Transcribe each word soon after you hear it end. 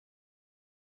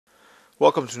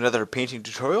Welcome to another painting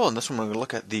tutorial. In this one we're going to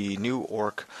look at the new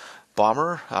Ork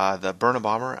bomber, the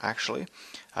Burna-bommer actually.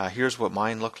 Here's what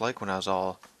mine looked like when I was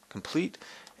all complete,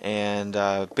 and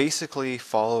basically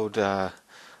followed a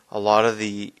lot of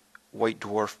the White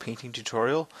Dwarf painting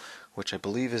tutorial, which I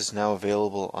believe is now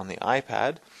available on the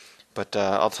iPad, but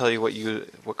I'll tell you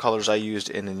what colors I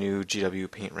used in the new GW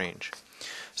paint range.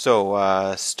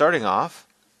 So starting off,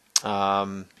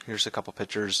 here's a couple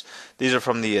pictures. These are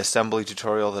from the assembly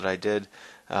tutorial that I did,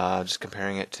 just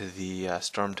comparing it to the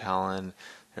Storm Talon.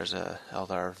 There's a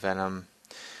Eldar Venom,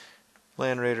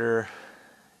 Land Raider,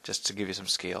 just to give you some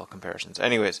scale comparisons.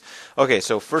 Anyways, okay,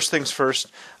 so first things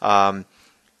first, to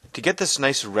get this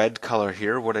nice red color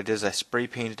here, what I did is I spray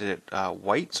painted it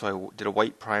white, so I did a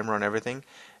white primer on everything,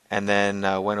 and then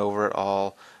went over it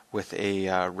all with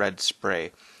a red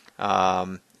spray.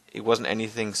 It wasn't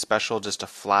anything special, just a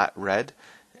flat red.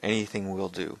 Anything will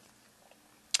do.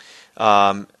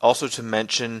 Also to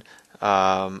mention,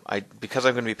 because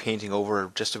I'm going to be painting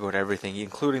over just about everything,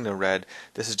 including the red,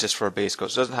 this is just for a base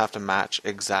coat, so it doesn't have to match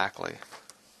exactly.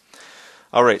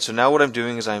 Alright, so now what I'm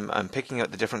doing is I'm picking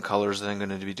out the different colors that I'm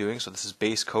going to be doing. So this is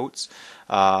base coats.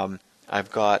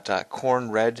 I've got corn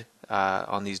red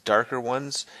on these darker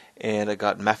ones, and I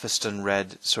got Mephiston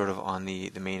red sort of on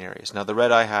the main areas. Now the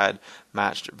red I had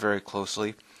matched very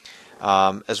closely.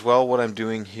 As well, what I'm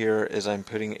doing here is I'm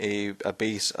putting a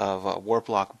base of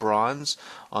Warplock bronze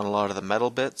on a lot of the metal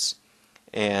bits,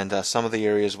 and some of the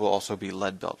areas will also be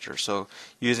lead belcher. So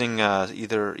using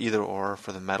either or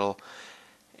for the metal.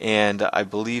 And I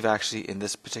believe actually in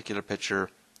this particular picture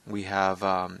we have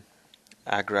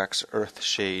Agrax Earth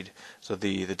Shade, so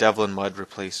the Devlin Mud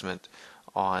replacement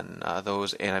on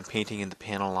those, and I'm painting in the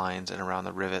panel lines and around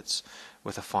the rivets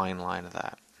with a fine line of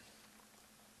that.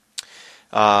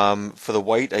 For the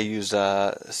white I used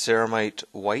Ceramite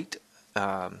White,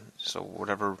 so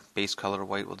whatever base color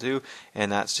white will do,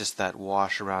 and that's just that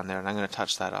wash around there, and I'm going to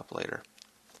touch that up later.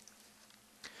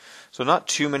 So not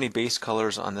too many base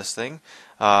colors on this thing.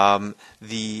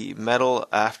 The metal,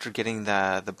 after getting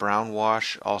the brown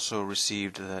wash, also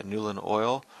received the Nuln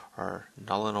oil, or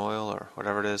Nuln oil, or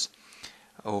whatever it is,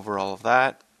 over all of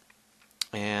that.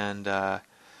 And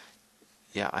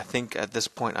yeah, I think at this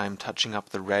point I'm touching up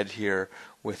the red here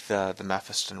with the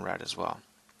Mephiston red as well.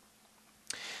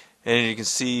 And you can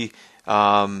see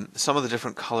some of the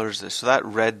different colors. So that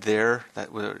red there,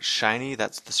 that was shiny,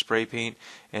 that's the spray paint,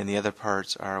 and the other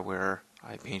parts are where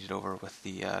I painted over with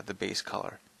the base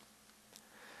color.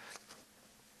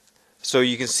 So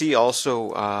you can see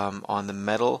also on the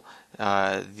metal,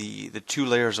 the two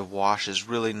layers of washes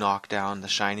really knock down the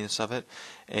shininess of it,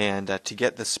 and to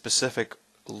get the specific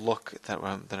look that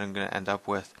I'm going to end up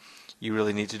with, you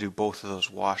really need to do both of those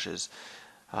washes,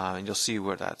 and you'll see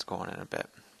where that's going in a bit.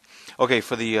 Okay,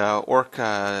 for the Ork,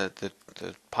 the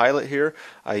pilot here,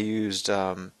 I used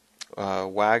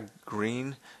Wag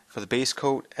Green for the base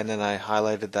coat, and then I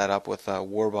highlighted that up with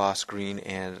Warboss Green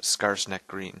and Skarsneck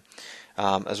Green.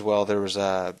 As well, there was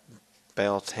a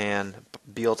Beal Tan,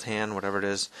 whatever it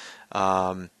is,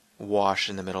 wash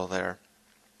in the middle there.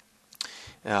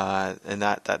 And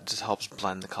that just helps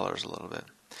blend the colors a little bit.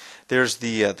 There's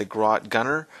the Grot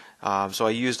Gunner. So I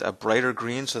used a brighter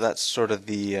green, so that's sort of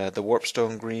the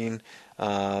Warpstone green,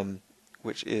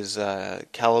 which is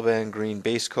Caliban green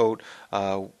base coat,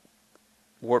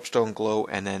 Warpstone glow,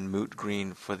 and then Moot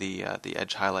green for the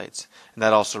edge highlights, and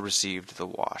that also received the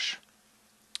wash.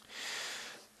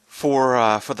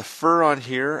 For the fur on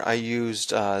here, I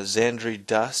used Xandri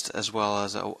Dust as well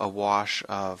as a wash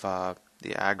of the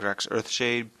Agrax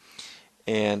Earthshade,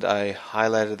 and I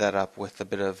highlighted that up with a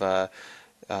bit of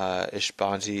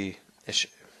Ishbanti.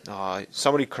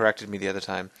 Somebody corrected me the other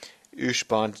time.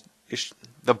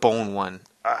 The bone one.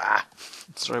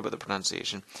 Sorry about the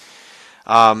pronunciation.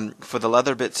 For the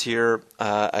leather bits here,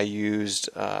 I used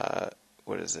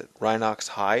Rhinox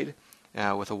hide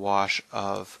with a wash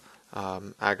of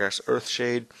Agrax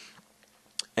Earthshade,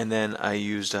 and then I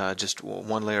used just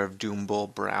one layer of Doom Bull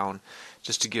brown,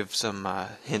 just to give some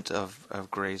hint of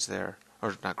grays there,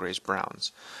 or not grays,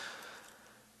 browns.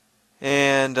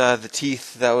 And the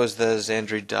teeth, that was the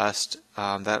Xandri Dust,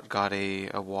 that got a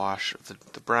wash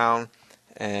of the brown,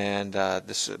 and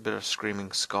this a bit of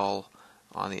Screaming Skull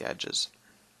on the edges.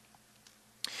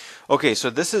 Okay, so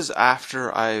this is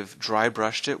after I've dry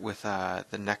brushed it with the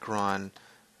Necron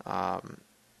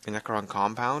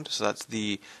compound. So that's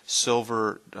the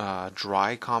silver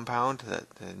dry compound,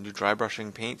 the new dry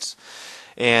brushing paints,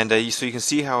 and so you can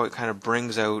see how it kind of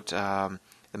brings out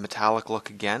the metallic look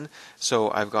again. So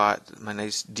I've got my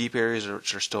nice deep areas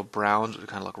which are still browns, which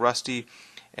kind of look rusty,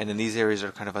 and in these areas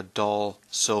are kind of a dull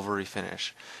silvery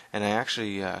finish. And I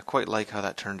actually quite like how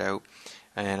that turned out,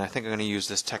 and I think I'm going to use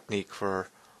this technique for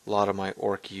a lot of my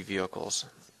Orky vehicles.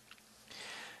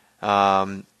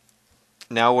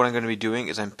 Now what I'm going to be doing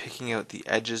is I'm picking out the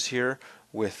edges here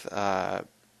with,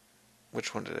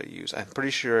 which one did I use? I'm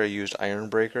pretty sure I used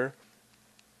Ironbreaker,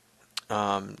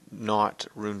 not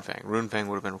Runefang. Runefang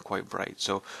would have been quite bright.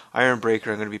 So Ironbreaker,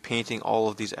 I'm going to be painting all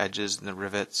of these edges and the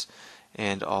rivets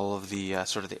and all of the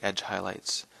sort of the edge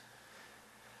highlights.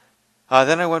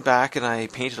 Then I went back and I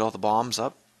painted all the bombs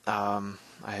up.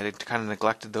 I had kind of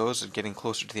neglected those, and getting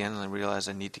closer to the end, and I realized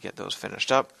I need to get those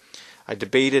finished up. I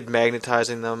debated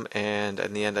magnetizing them, and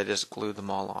in the end I just glued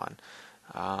them all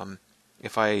on.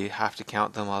 If I have to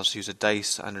count them, I'll just use a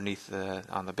dice underneath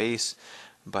on the base,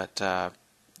 but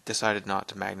decided not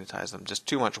to magnetize them. Just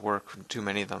too much work, too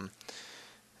many of them,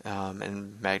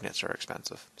 and magnets are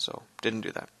expensive, so didn't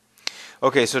do that.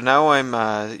 Okay, so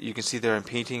now you can see there I'm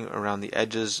painting around the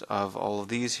edges of all of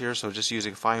these here, so just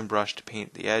using a fine brush to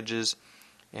paint the edges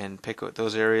and pick out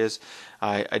those areas.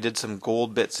 I did some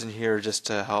gold bits in here just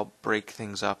to help break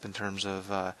things up in terms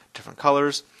of different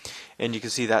colors, and you can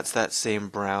see that's that same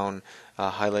brown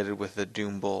highlighted with the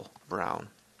Doom Bull brown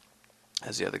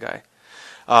as the other guy.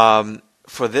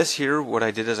 For this here, what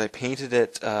I did is I painted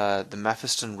it the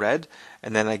Mephiston red,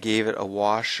 and then I gave it a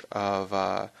wash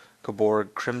of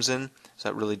Coburg crimson, so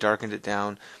that really darkened it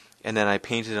down, and then I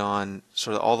painted on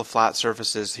sort of all the flat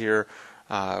surfaces here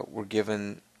were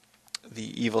given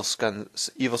the Evil Sun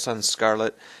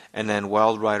Scarlet, and then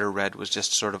Wild Rider Red was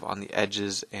just sort of on the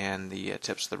edges and the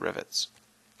tips of the rivets.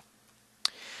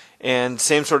 And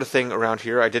same sort of thing around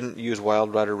here. I didn't use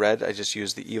Wild Rider Red, I just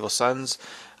used the Evil Suns,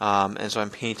 and so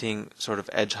I'm painting sort of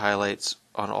edge highlights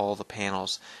on all the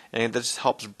panels, and that just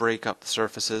helps break up the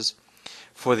surfaces.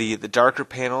 For the darker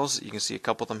panels, you can see a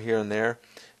couple of them here and there.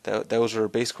 Those are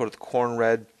base coated with Corn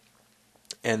Red,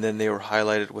 and then they were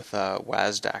highlighted with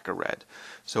Wazdaka Red.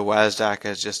 So Wazdaka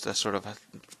is just a sort of a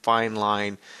fine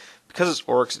line. Because it's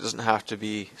Orks, it doesn't have to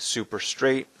be super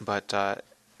straight, but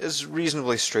as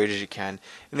reasonably straight as you can.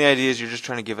 And the idea is you're just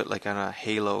trying to give it like a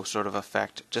halo sort of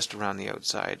effect just around the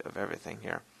outside of everything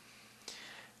here.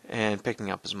 And picking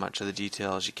up as much of the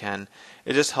detail as you can.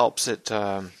 It just helps it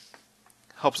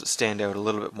stand out a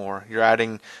little bit more. You're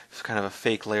adding kind of a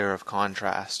fake layer of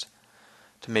contrast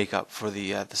to make up for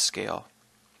the scale.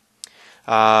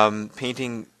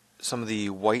 Painting some of the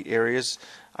white areas,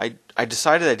 I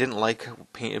decided I didn't like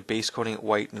base coating it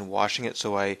white and washing it,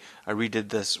 so I redid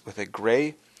this with a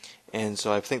gray, and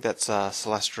so I think that's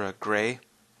Celestra gray,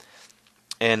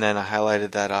 and then I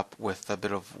highlighted that up with a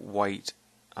bit of white.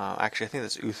 Actually, I think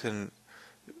that's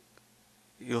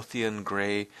Ulthian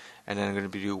gray, and then I'm going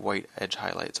to do white edge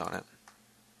highlights on it.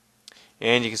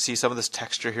 And you can see some of this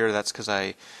texture here. That's because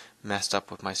I messed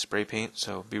up with my spray paint,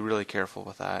 so be really careful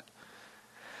with that.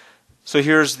 So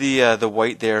here's the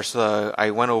white there. So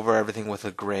I went over everything with a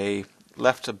gray,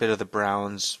 left a bit of the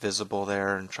browns visible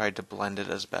there, and tried to blend it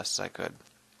as best as I could.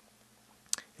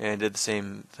 And did the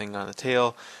same thing on the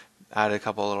tail. Added a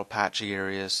couple of little patchy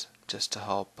areas just to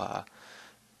help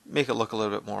make it look a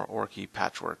little bit more orky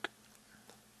patchwork.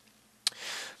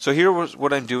 So here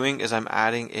what I'm doing is I'm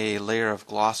adding a layer of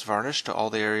gloss varnish to all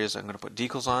the areas I'm going to put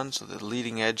decals on. So the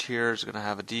leading edge here is going to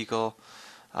have a decal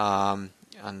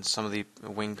on some of the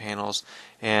wing panels,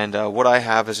 and what I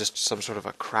have is just some sort of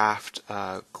a craft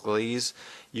glaze.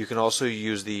 You can also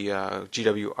use the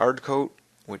GW Ard Coat,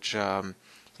 which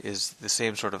is the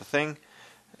same sort of a thing,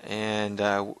 and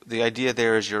the idea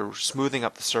there is you're smoothing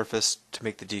up the surface to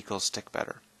make the decals stick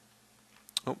better.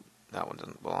 Oh, that one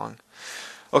didn't belong.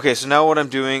 Okay, so now what I'm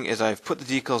doing is I've put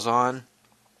the decals on.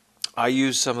 I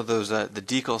use some of those the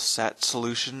decal set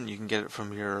solution. You can get it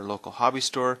from your local hobby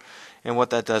store, and what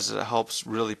that does is it helps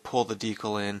really pull the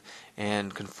decal in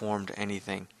and conform to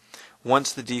anything.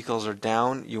 Once the decals are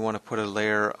down, you want to put a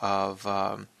layer of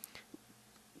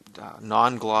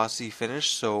non-glossy finish.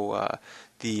 So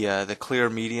the clear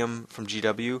medium from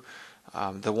GW.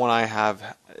 The one I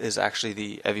have is actually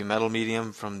the heavy metal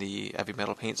medium from the heavy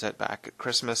metal paint set back at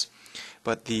Christmas,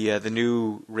 but the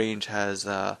new range has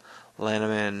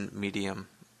Lanaman medium.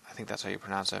 I think that's how you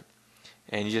pronounce it.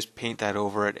 And you just paint that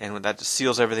over it, and that just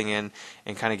seals everything in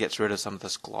and kind of gets rid of some of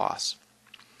this gloss.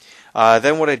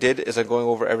 Then what I did is I'm going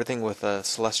over everything with a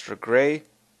Celestra gray.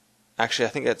 Actually, I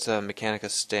think that's a Mechanica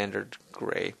standard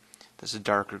gray. That's a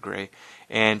darker gray,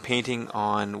 and painting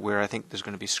on where I think there's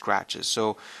going to be scratches.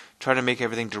 So try to make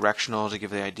everything directional to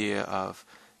give the idea of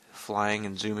flying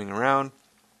and zooming around,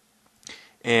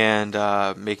 and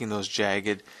making those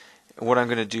jagged. And what I'm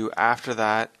going to do after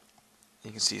that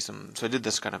You can see some, so I did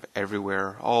this kind of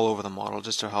everywhere, all over the model,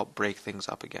 just to help break things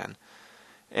up again.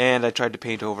 And I tried to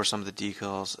paint over some of the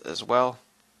decals as well.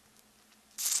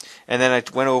 And then I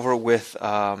went over with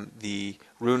the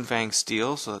Runefang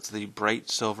steel, so that's the bright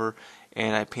silver,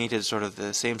 and I painted sort of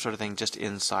the same sort of thing just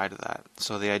inside of that.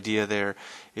 So the idea there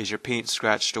is your paint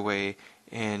scratched away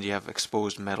and you have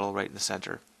exposed metal right in the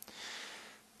center.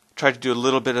 Tried to do a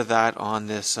little bit of that on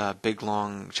this big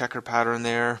long checker pattern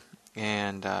there,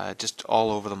 and just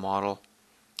all over the model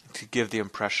to give the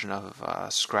impression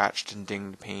of scratched and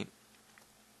dinged paint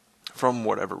from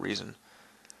whatever reason.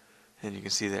 And you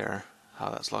can see there how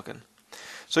that's looking.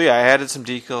 So yeah, I added some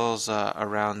decals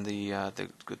around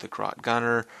the grot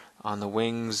gunner, on the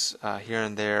wings here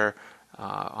and there,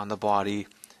 on the body.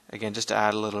 Again, just to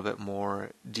add a little bit more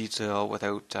detail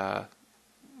without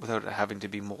it having to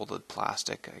be molded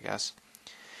plastic, I guess.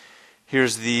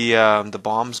 Here's the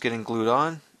bombs getting glued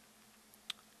on,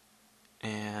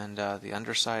 and the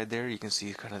underside there. You can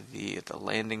see kind of the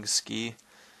landing ski.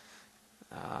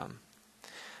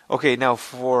 Okay, now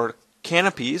for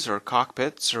canopies or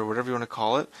cockpits or whatever you want to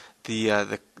call it,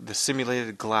 the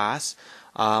simulated glass.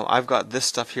 I've got this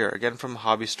stuff here again from a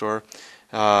hobby store,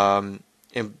 and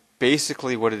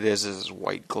basically what it is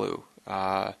white glue.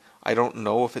 I don't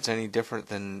know if it's any different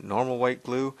than normal white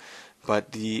glue,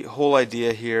 but the whole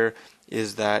idea here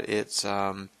is that it's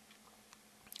not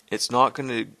going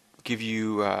to give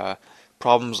you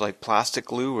problems like plastic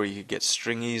glue where you get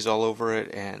stringies all over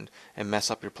it and mess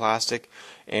up your plastic.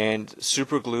 And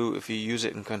super glue, if you use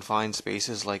it in confined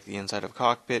spaces like the inside of a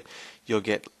cockpit, you'll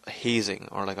get hazing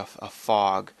or like a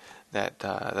fog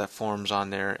that forms on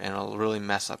there, and it'll really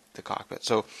mess up the cockpit.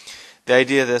 So the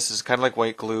idea of this is kind of like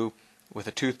white glue with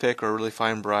a toothpick or a really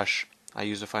fine brush. I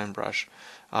use a fine brush.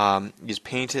 You just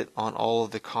paint it on all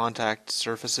of the contact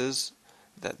surfaces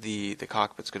that the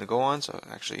cockpit's going to go on. So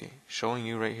actually showing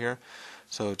you right here.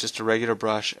 So just a regular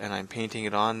brush, and I'm painting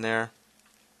it on there.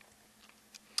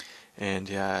 And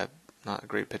yeah, not a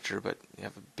great picture, but you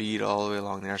have a bead all the way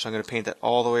along there. So I'm going to paint that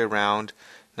all the way around,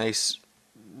 nice,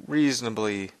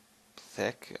 reasonably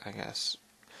thick, I guess.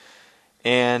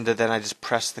 And then I just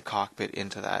press the cockpit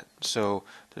into that. So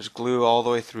there's glue all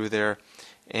the way through there,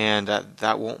 and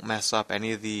that won't mess up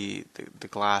any of the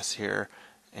glass here,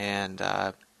 and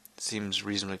seems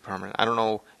reasonably permanent. I don't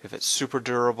know if it's super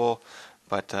durable,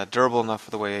 but durable enough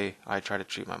for the way I try to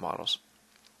treat my models.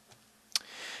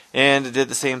 And I did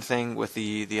the same thing with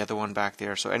the other one back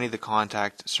there. So any of the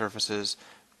contact surfaces,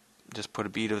 just put a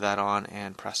bead of that on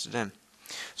and pressed it in.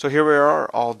 So here we are,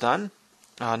 all done.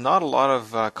 Not a lot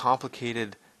of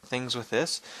complicated things with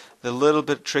this. The little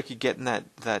bit tricky getting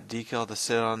that decal to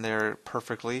sit on there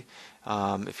perfectly.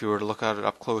 If you were to look at it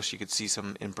up close, you could see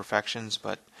some imperfections,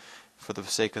 but for the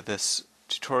sake of this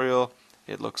tutorial,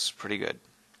 it looks pretty good.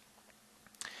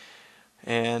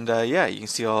 And yeah, you can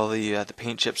see all the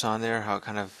paint chips on there, how it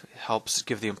kind of helps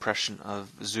give the impression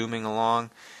of zooming along,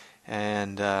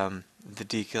 and the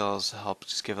decals help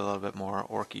just give a little bit more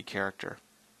orky character.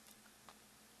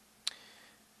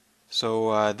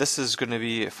 So this is going to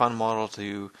be a fun model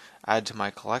to add to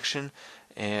my collection,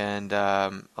 and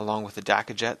along with the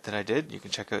Dakajet that I did, you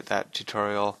can check out that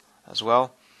tutorial as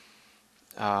well.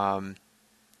 I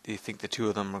think the two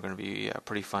of them are going to be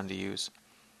pretty fun to use.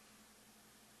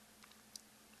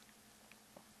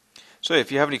 So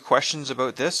if you have any questions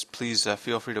about this, please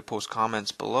feel free to post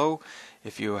comments below.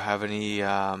 If you have any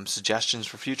suggestions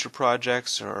for future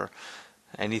projects or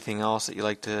anything else that you'd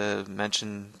like to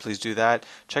mention, please do that.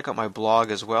 Check out my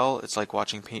blog as well. It's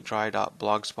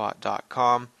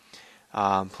likewatchingpaintdry.blogspot.com.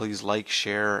 Please like,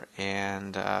 share,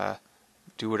 and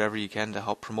do whatever you can to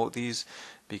help promote these,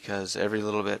 because every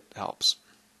little bit helps.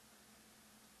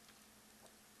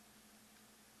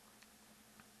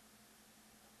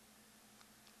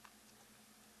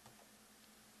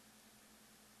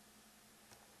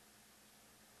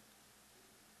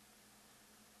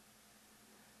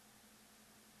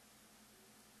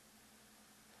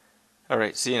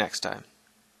 Alright, see you next time.